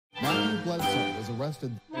Bledsoe was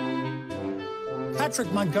arrested.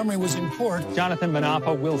 Patrick Montgomery was in court. Jonathan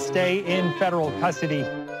Manapa will stay in federal custody.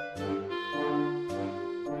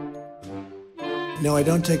 No, I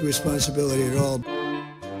don't take responsibility at all.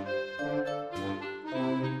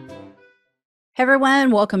 Hey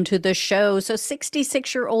everyone, welcome to the show. So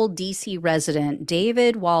 66-year-old DC resident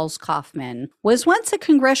David Walls Kaufman was once a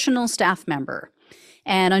congressional staff member.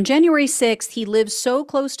 And on January 6th, he lived so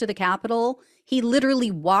close to the Capitol, he literally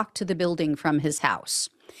walked to the building from his house.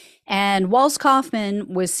 And Walls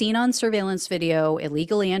Kaufman was seen on surveillance video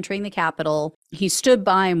illegally entering the Capitol. He stood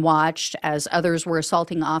by and watched as others were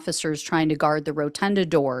assaulting officers trying to guard the rotunda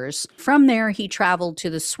doors. From there, he traveled to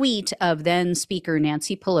the suite of then Speaker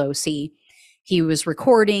Nancy Pelosi. He was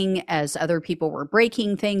recording as other people were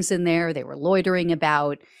breaking things in there. They were loitering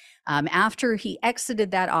about. After he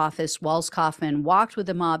exited that office, Walls Kaufman walked with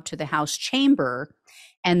the mob to the House chamber,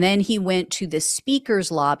 and then he went to the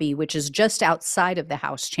Speaker's lobby, which is just outside of the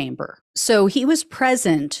House chamber. So he was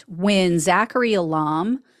present when Zachary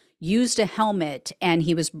Alam used a helmet and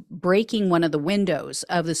he was breaking one of the windows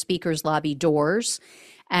of the Speaker's lobby doors.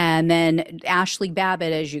 And then Ashley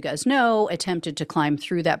Babbitt, as you guys know, attempted to climb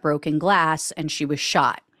through that broken glass and she was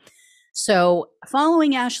shot. So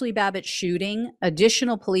following Ashley Babbitt's shooting,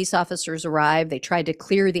 additional police officers arrived. They tried to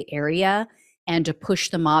clear the area and to push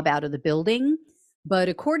the mob out of the building. But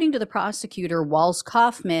according to the prosecutor, Walls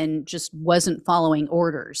Kaufman just wasn't following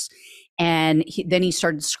orders. And then he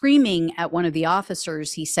started screaming at one of the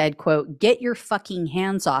officers. He said, quote, "Get your fucking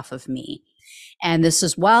hands off of me." And this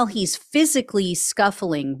is while he's physically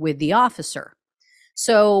scuffling with the officer.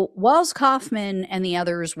 So Walls Kaufman and the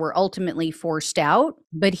others were ultimately forced out,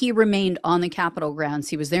 but he remained on the Capitol grounds.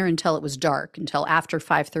 He was there until it was dark, until after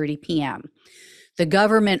 5:30 p.m. The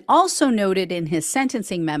government also noted in his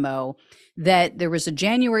sentencing memo that there was a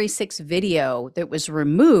January 6th video that was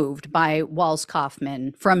removed by Walls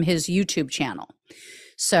Kaufman from his YouTube channel.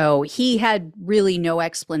 So he had really no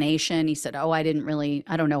explanation. He said, I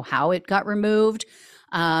don't know how it got removed.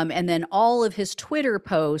 And then all of his Twitter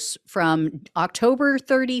posts from October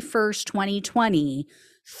 31st, 2020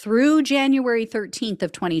 through January 13th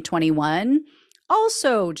of 2021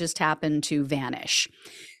 also just happened to vanish.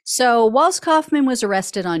 So Walls Kaufman was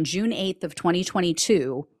arrested on June 8th of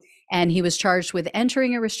 2022, and he was charged with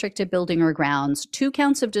entering a restricted building or grounds, 2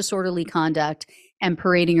 counts of disorderly conduct, and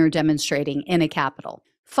parading or demonstrating in a Capitol.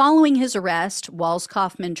 Following his arrest, Walls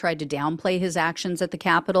Kaufman tried to downplay his actions at the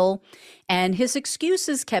Capitol, and his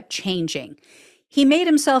excuses kept changing. He made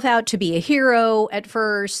himself out to be a hero at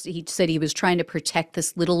first. He said he was trying to protect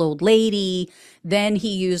this little old lady. Then he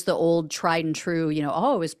used the old tried and true,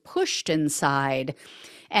 I was pushed inside.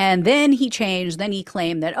 And then he changed. Then he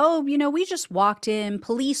claimed that, we just walked in.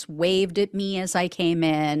 Police waved at me as I came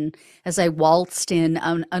in, as I waltzed in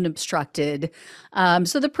unobstructed.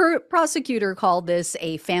 So the prosecutor called this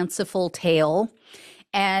a fanciful tale.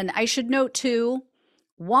 And I should note, too,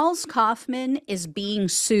 Walls Kaufman is being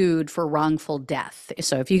sued for wrongful death.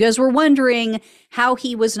 So if you guys were wondering how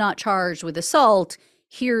he was not charged with assault,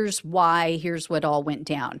 here's why. Here's what all went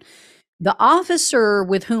down. The officer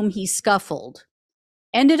with whom he scuffled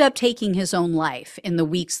ended up taking his own life in the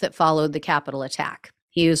weeks that followed the Capitol attack.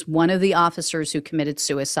 He is one of the officers who committed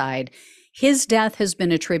suicide. His death has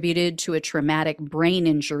been attributed to a traumatic brain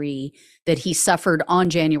injury that he suffered on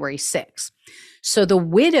January 6th. So the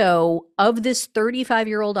widow of this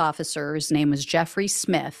 35-year-old officer, his name was Jeffrey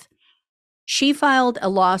Smith, she filed a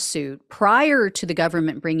lawsuit prior to the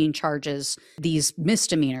government bringing charges, these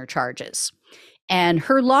misdemeanor charges. And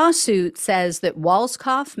her lawsuit says that Walls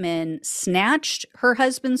Kaufman snatched her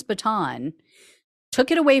husband's baton,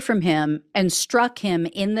 took it away from him, and struck him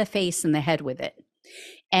in the face and the head with it.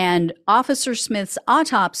 And Officer Smith's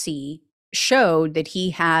autopsy showed that he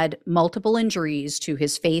had multiple injuries to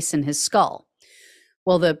his face and his skull.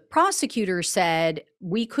 Well, the prosecutor said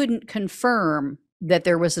we couldn't confirm that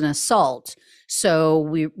there was an assault, so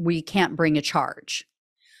we can't bring a charge.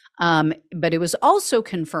 But it was also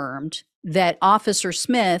confirmed that Officer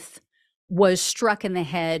Smith was struck in the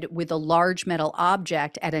head with a large metal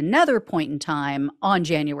object at another point in time on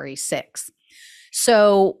January 6th.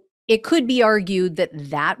 So it could be argued that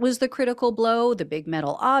that was the critical blow, the big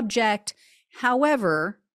metal object.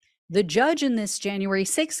 However, the judge in this January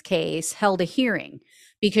 6th case held a hearing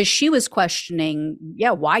because she was questioning,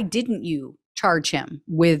 why didn't you charge him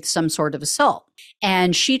with some sort of assault?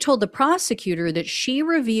 And she told the prosecutor that she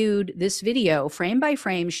reviewed this video frame by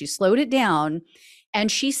frame. She slowed it down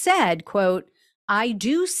and she said, quote, "I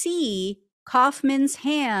do see Kaufman's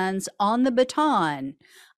hands on the baton.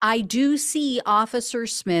 I do see Officer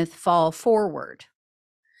Smith fall forward."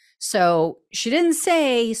 So she didn't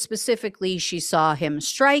say specifically she saw him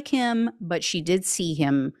strike him, but she did see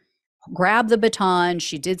him grab the baton.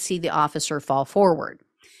 She did see the officer fall forward.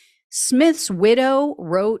 Smith's widow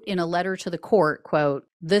wrote in a letter to the court, quote,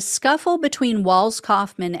 "The scuffle between Walls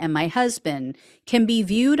Kaufman and my husband can be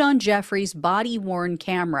viewed on Jeffrey's body-worn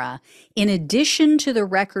camera in addition to the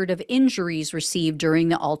record of injuries received during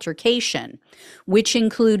the altercation, which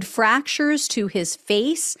include fractures to his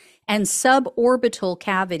face and suborbital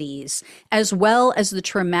cavities, as well as the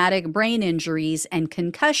traumatic brain injuries and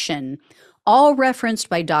concussion, all referenced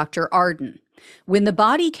by Dr. Arden. When the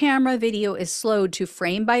body camera video is slowed to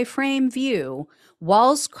frame-by-frame view,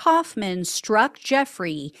 Walls Kaufman struck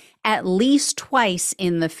Jeffrey at least twice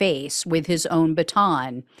in the face with his own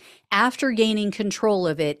baton after gaining control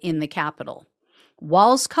of it in the Capitol.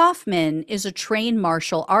 Walls Kaufman is a trained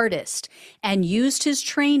martial artist and used his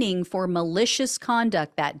training for malicious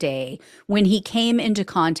conduct that day when he came into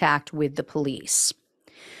contact with the police."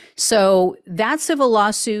 So that civil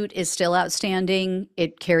lawsuit is still outstanding.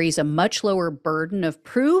 It carries a much lower burden of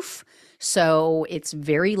proof. So it's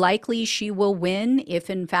very likely she will win if,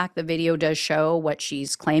 in fact, the video does show what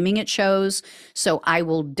she's claiming it shows. So I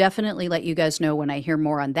will definitely let you guys know when I hear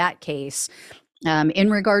more on that case.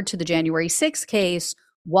 In regard to the January 6th case,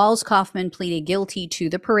 Walls Kaufman pleaded guilty to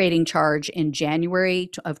the parading charge in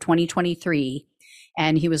January of 2023.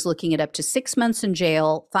 And he was looking at up to 6 months in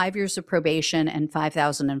jail, 5 years of probation, and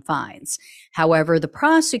 $5,000 in fines. However, the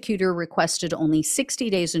prosecutor requested only 60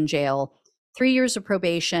 days in jail, 3 years of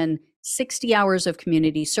probation, 60 hours of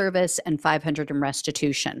community service, and $500 in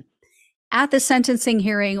restitution. At the sentencing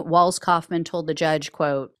hearing, Walls Kaufman told the judge,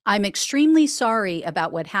 quote, "I'm extremely sorry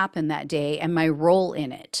about what happened that day and my role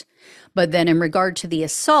in it." But then in regard to the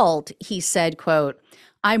assault, he said, quote,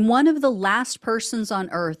 "I'm one of the last persons on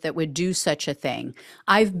earth that would do such a thing.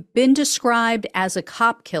 I've been described as a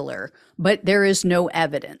cop killer, but there is no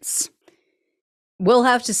evidence." We'll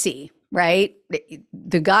have to see, right?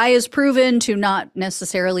 The guy is proven to not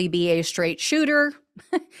necessarily be a straight shooter,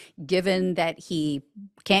 given that he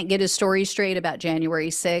can't get his story straight about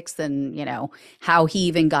January 6th and, how he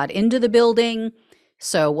even got into the building.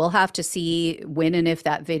 So we'll have to see when and if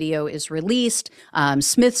that video is released.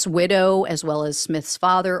 Smith's widow, as well as Smith's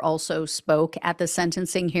father, also spoke at the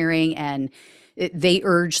sentencing hearing, and they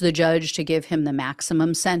urged the judge to give him the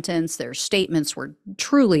maximum sentence. Their statements were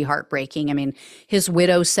truly heartbreaking. I mean, his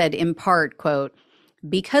widow said in part, quote,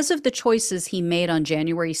 "Because of the choices he made on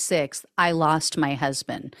January 6th, I lost my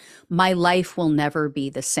husband. My life will never be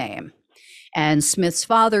the same." And Smith's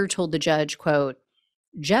father told the judge, quote,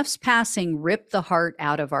 "Jeff's passing ripped the heart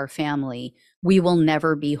out of our family. We will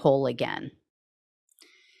never be whole again."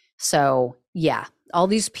 So, yeah, all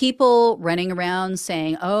these people running around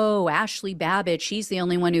saying, "Oh, Ashley Babbitt, she's the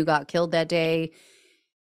only one who got killed that day."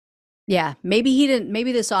 Yeah,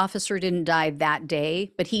 maybe this officer didn't die that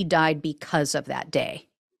day, but he died because of that day.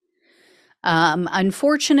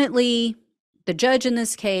 Unfortunately, the judge in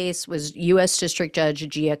this case was U.S. District Judge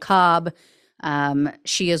Gia Cobb.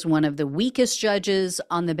 She is one of the weakest judges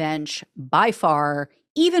on the bench by far,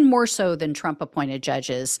 even more so than Trump-appointed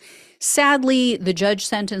judges. Sadly, the judge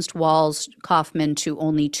sentenced Walls Kaufman to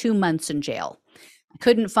only 2 months in jail. I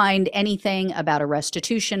couldn't find anything about a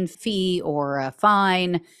restitution fee or a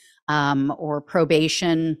fine or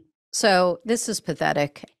probation. So this is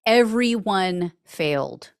pathetic. Everyone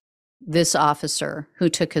failed this officer who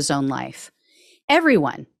took his own life.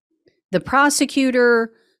 Everyone. The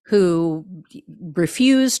prosecutor who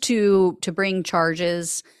refused to bring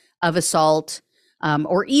charges of assault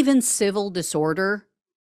or even civil disorder.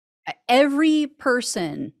 Every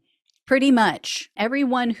person, pretty much,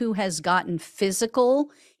 everyone who has gotten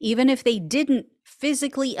physical, even if they didn't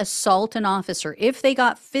physically assault an officer, if they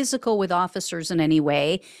got physical with officers in any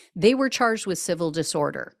way, they were charged with civil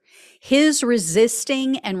disorder. His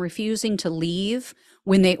resisting and refusing to leave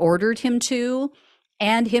when they ordered him to,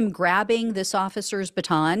 and him grabbing this officer's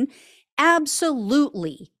baton,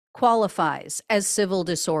 absolutely qualifies as civil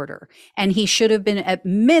disorder. And he should have been at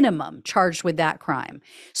minimum charged with that crime.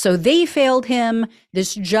 So they failed him,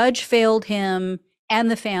 this judge failed him,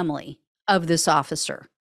 and the family of this officer.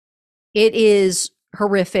 It is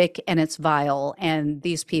horrific and it's vile, and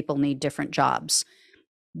these people need different jobs.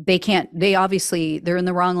 They're in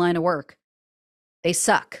the wrong line of work. They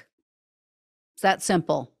suck. It's that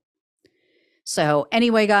simple. So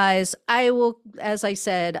anyway, guys, as I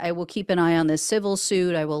said, I will keep an eye on this civil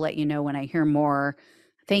suit. I will let you know when I hear more.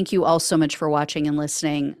 Thank you all so much for watching and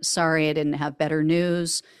listening. Sorry I didn't have better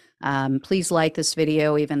news. Please like this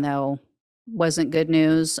video, even though it wasn't good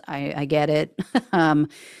news. I get it.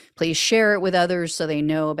 Please share it with others so they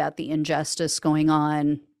know about the injustice going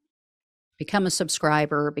on. become a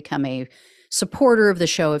subscriber, become a supporter of the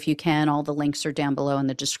show if you can. All the links are down below in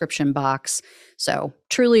the description box. So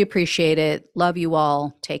truly appreciate it. Love you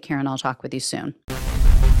all. Take care, and I'll talk with you soon.